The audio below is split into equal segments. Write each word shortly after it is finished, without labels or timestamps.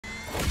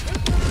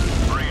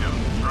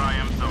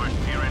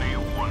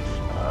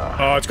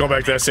Oh, it's going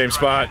back to that same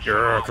spot.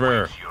 Come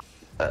here.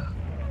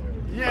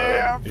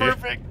 Yeah,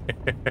 perfect.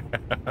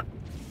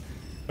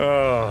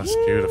 Oh, it's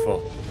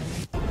beautiful.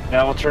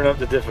 Now we'll turn up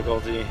the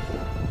difficulty.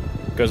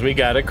 Because we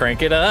gotta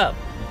crank it up.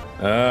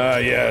 Ah,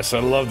 yes, I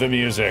love the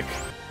music.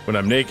 When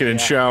I'm naked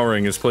and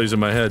showering, it plays in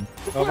my head.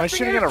 Oh, am I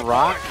shooting at a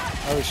rock?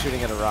 I was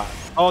shooting at a rock.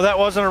 Oh, that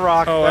wasn't a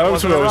rock. Oh, that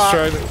was what I was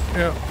trying to...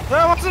 Yeah.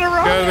 That wasn't a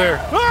rock! Get out of there.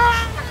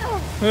 Ah!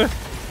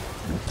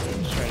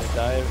 Just trying to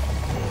dive.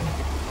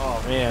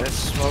 Oh, man, it's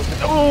smoking.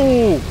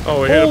 Oh!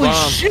 Oh, it hit a bomb.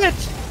 Holy shit!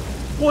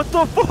 What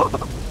the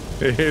fuck?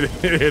 It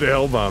hit a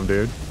hell bomb,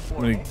 dude.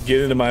 I'm gonna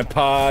get into my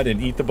pod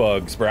and eat the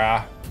bugs,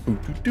 brah.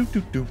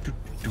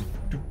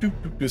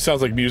 This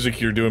sounds like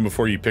music you're doing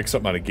before you pick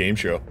something on a game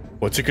show.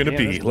 What's it gonna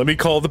be? Let me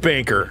call the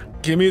banker.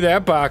 Give me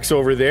that box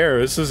over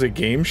there. This is a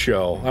game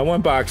show. I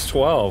want box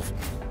 12.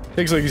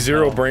 Takes like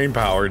zero brain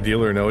power,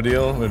 deal or no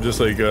deal. They're just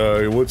like,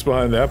 what's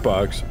behind that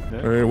box?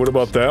 All right, what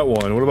about that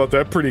one? What about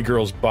that pretty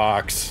girl's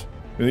box?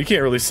 And you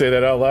can't really say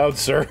that out loud,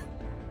 sir.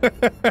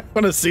 I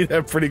want to see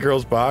that pretty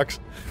girl's box.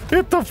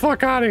 Get the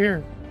fuck out of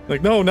here.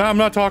 Like, no, I'm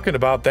not talking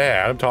about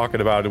that. I'm talking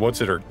about,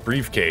 what's in her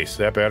briefcase? Is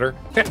that better?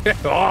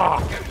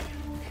 Oh.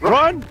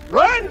 Run!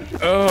 Run!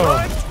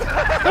 Oh.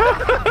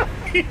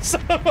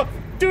 Run!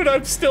 Dude,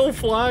 I'm still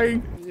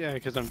flying. Yeah,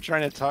 because I'm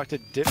trying to talk to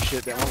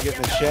dipshit that won't get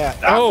in the chat.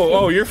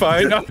 Oh, you're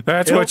fine.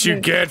 That's what you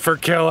get for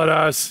killing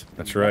us.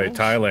 That's right,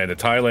 Thailand. The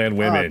Thailand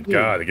women.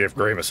 God, they give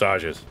great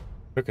massages.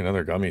 Took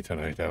another gummy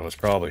tonight. That was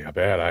probably a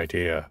bad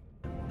idea.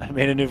 I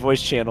made a new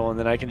voice channel, and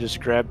then I can just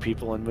grab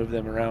people and move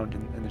them around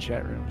in the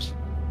chat rooms.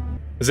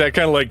 Is that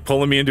kind of like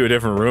pulling me into a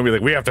different room? You're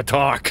like, we have to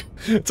talk.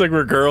 It's like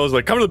we're girls.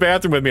 Like, come to the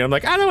bathroom with me. I'm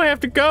like, I don't have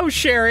to go,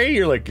 Sherry.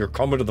 You're like, you're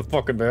coming to the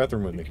fucking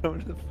bathroom with me.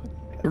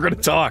 We're gonna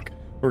talk.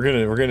 We're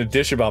gonna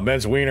dish about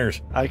men's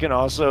wieners. I can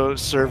also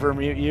server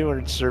mute you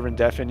or serve and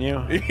deafen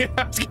you. Yeah,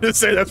 I was gonna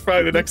say that's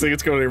probably the next thing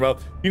that's going to your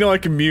mouth. You know I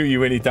can mute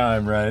you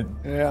anytime, right?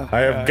 Yeah.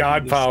 I have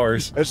God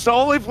powers. It's the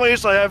only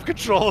place I have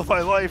control of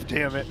my life,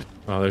 damn it.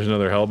 Oh, there's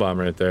another hell bomb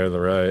right there to the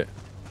right.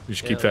 You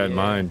should keep that in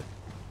mind.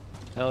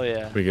 Hell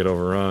yeah. If we get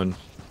overrun.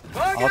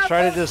 I'll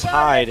try to just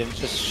hide and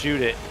just shoot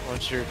it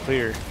once you're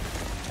clear.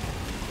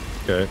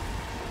 Okay.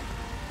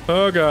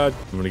 Oh god.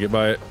 I'm gonna get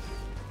by it.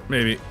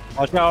 Maybe.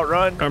 Watch out,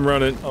 run. I'm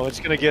running. Oh, it's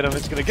gonna get him.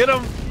 It's gonna get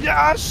him.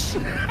 Yes!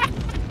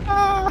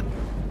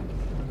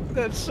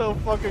 That's so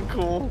fucking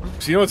cool.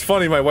 So you know what's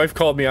funny? My wife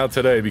called me out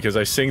today because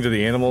I sing to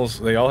the animals.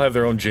 They all have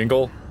their own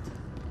jingle.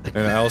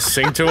 And I'll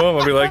sing to them.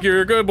 I'll be like,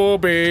 you're a good boy,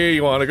 B.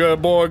 You want a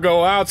good boy,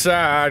 go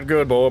outside.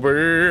 Good boy,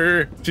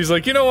 B. She's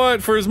like, you know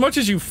what? For as much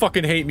as you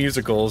fucking hate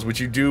musicals,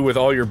 which you do with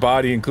all your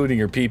body, including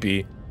your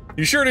pee-pee,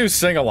 you sure do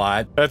sing a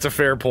lot. That's a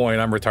fair point.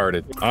 I'm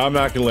retarded. I'm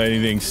not gonna let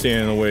anything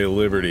stand in the way of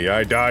liberty.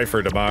 I die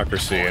for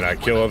democracy, and I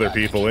kill other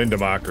people in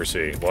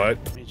democracy. What?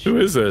 Who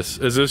is this?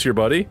 Is this your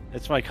buddy?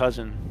 It's my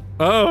cousin.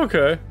 Oh,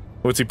 okay.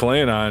 What's he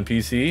playing on?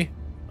 PC?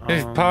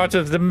 He's part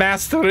of the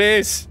master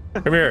race.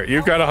 Come here.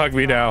 You've got to hug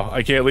me now.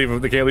 I can't leave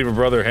a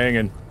brother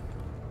hanging.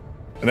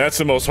 And that's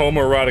the most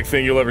homoerotic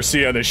thing you'll ever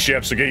see on this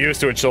ship, so get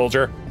used to it,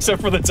 soldier. Except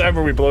for the time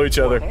where we blow each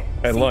other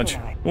at lunch.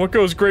 What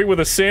goes great with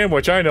a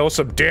sandwich? I know,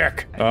 some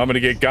dick. Oh, I'm gonna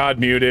get God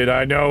muted,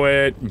 I know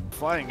it.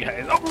 Flying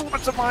guys. Oh,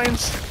 what's the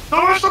mines?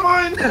 Oh, what's the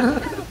mine?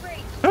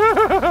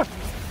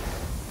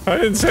 I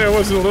didn't say I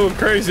wasn't a little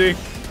crazy.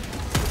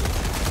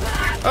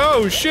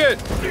 Oh, shit.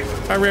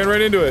 I ran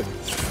right into it.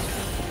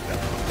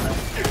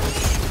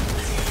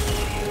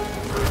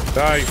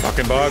 Die, you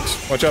fucking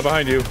bugs. Watch out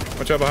behind you.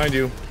 Watch out behind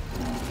you.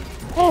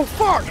 Oh,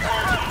 fuck!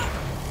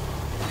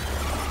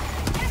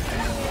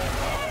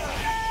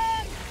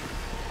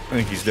 I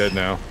think he's dead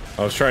now.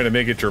 I was trying to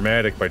make it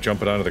dramatic by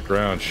jumping onto the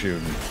ground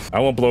shooting.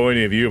 I won't blow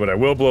any of you, but I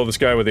will blow this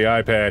guy with the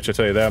eye patch, I'll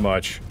tell you that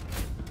much.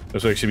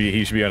 Looks like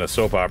he should be on a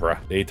soap opera.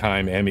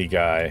 Daytime Emmy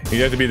guy. He'd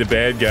have to be the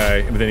bad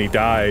guy, but then he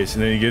dies,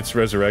 and then he gets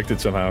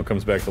resurrected somehow and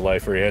comes back to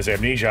life, or he has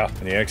amnesia,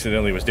 and he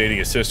accidentally was dating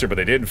his sister, but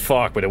they didn't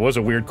fuck, but it was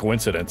a weird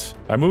coincidence.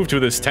 I moved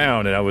to this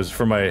town, and I was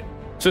for my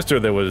sister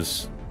that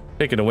was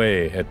taken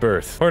away at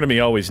birth. Part of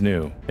me always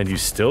knew. And you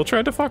still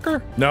tried to fuck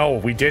her? No,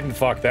 we didn't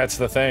fuck, that's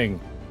the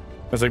thing.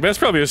 I was like, that's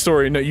probably a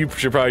story you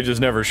should probably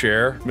just never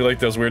share. We like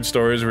those weird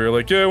stories where you're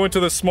like, yeah, I went to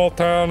this small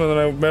town and then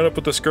I met up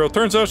with this girl.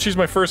 Turns out she's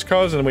my first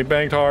cousin and we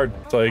banged hard.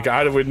 It's like,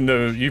 I wouldn't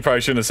have, you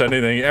probably shouldn't have said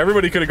anything.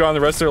 Everybody could have gone the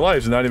rest of their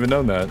lives and not even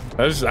known that.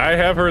 I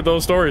have heard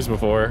those stories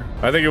before.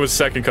 I think it was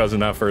second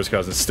cousin, not first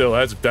cousin. Still,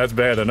 that's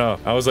bad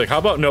enough. I was like, how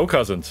about no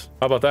cousins?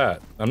 How about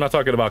that? I'm not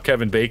talking about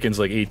Kevin Bacon's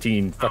like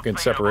 18 fucking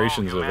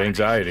separations of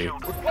anxiety.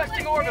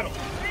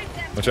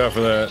 Watch out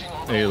for that.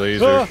 Hey,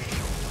 laser.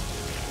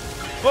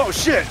 Oh,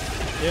 shit.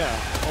 Yeah.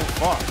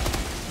 Oh,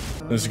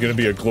 fuck. This is gonna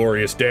be a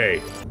glorious day.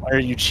 Why are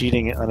you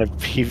cheating on a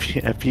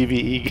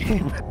PvE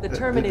game?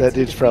 That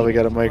dude's probably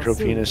got a micro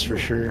penis for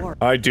sure.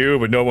 I do,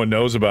 but no one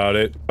knows about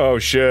it. Oh,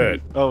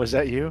 shit. Oh, is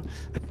that you?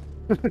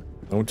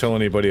 Don't tell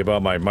anybody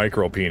about my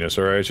micro penis,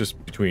 alright? It's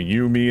just between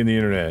you, me, and the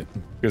internet.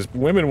 Because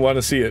women want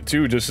to see it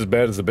too, just as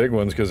bad as the big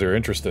ones, because they're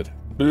interested.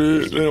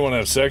 They don't want to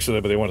have sex with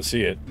it, but they want to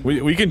see it.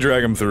 We can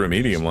drag them through a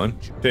medium one.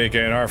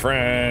 Taking our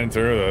friend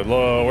through the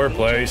lower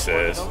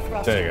places.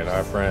 Taking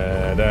our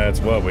friend, that's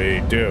what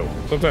we do.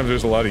 Sometimes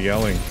there's a lot of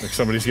yelling. Like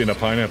somebody's getting a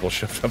pineapple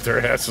shoved up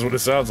their ass is what it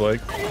sounds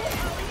like.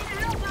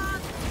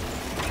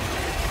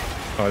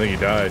 Oh, I think he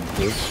died.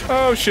 Oops.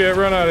 Oh shit,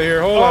 run out of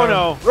here. Hold on.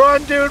 Oh no.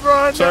 Run, dude,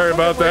 run! Sorry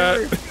about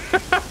that.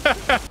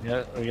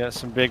 Yeah, we got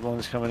some big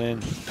ones coming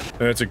in.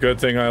 It's a good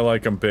thing I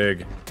like them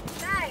big.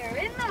 Fire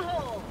in the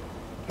hole.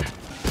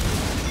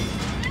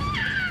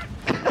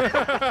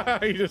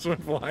 He just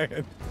went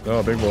flying.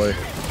 Oh, big boy.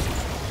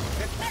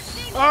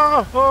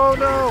 Oh, oh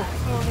no!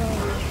 Oh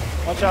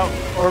no. Watch out.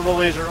 Orbital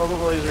laser,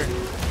 orbital laser.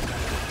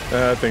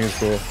 That thing is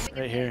cool.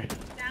 Right here.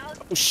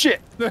 Oh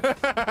shit!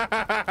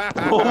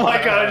 Oh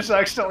my god, I just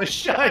accidentally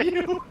shot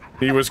you!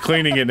 He was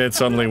cleaning it and it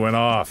suddenly went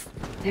off.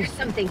 There's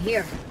something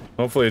here.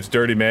 Hopefully it's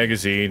Dirty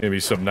Magazine. Maybe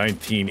some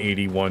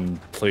 1981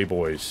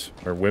 Playboys.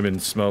 Where women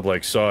smelled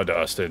like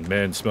sawdust and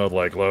men smelled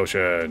like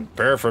lotion.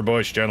 Prayer for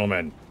Bush,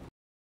 gentlemen.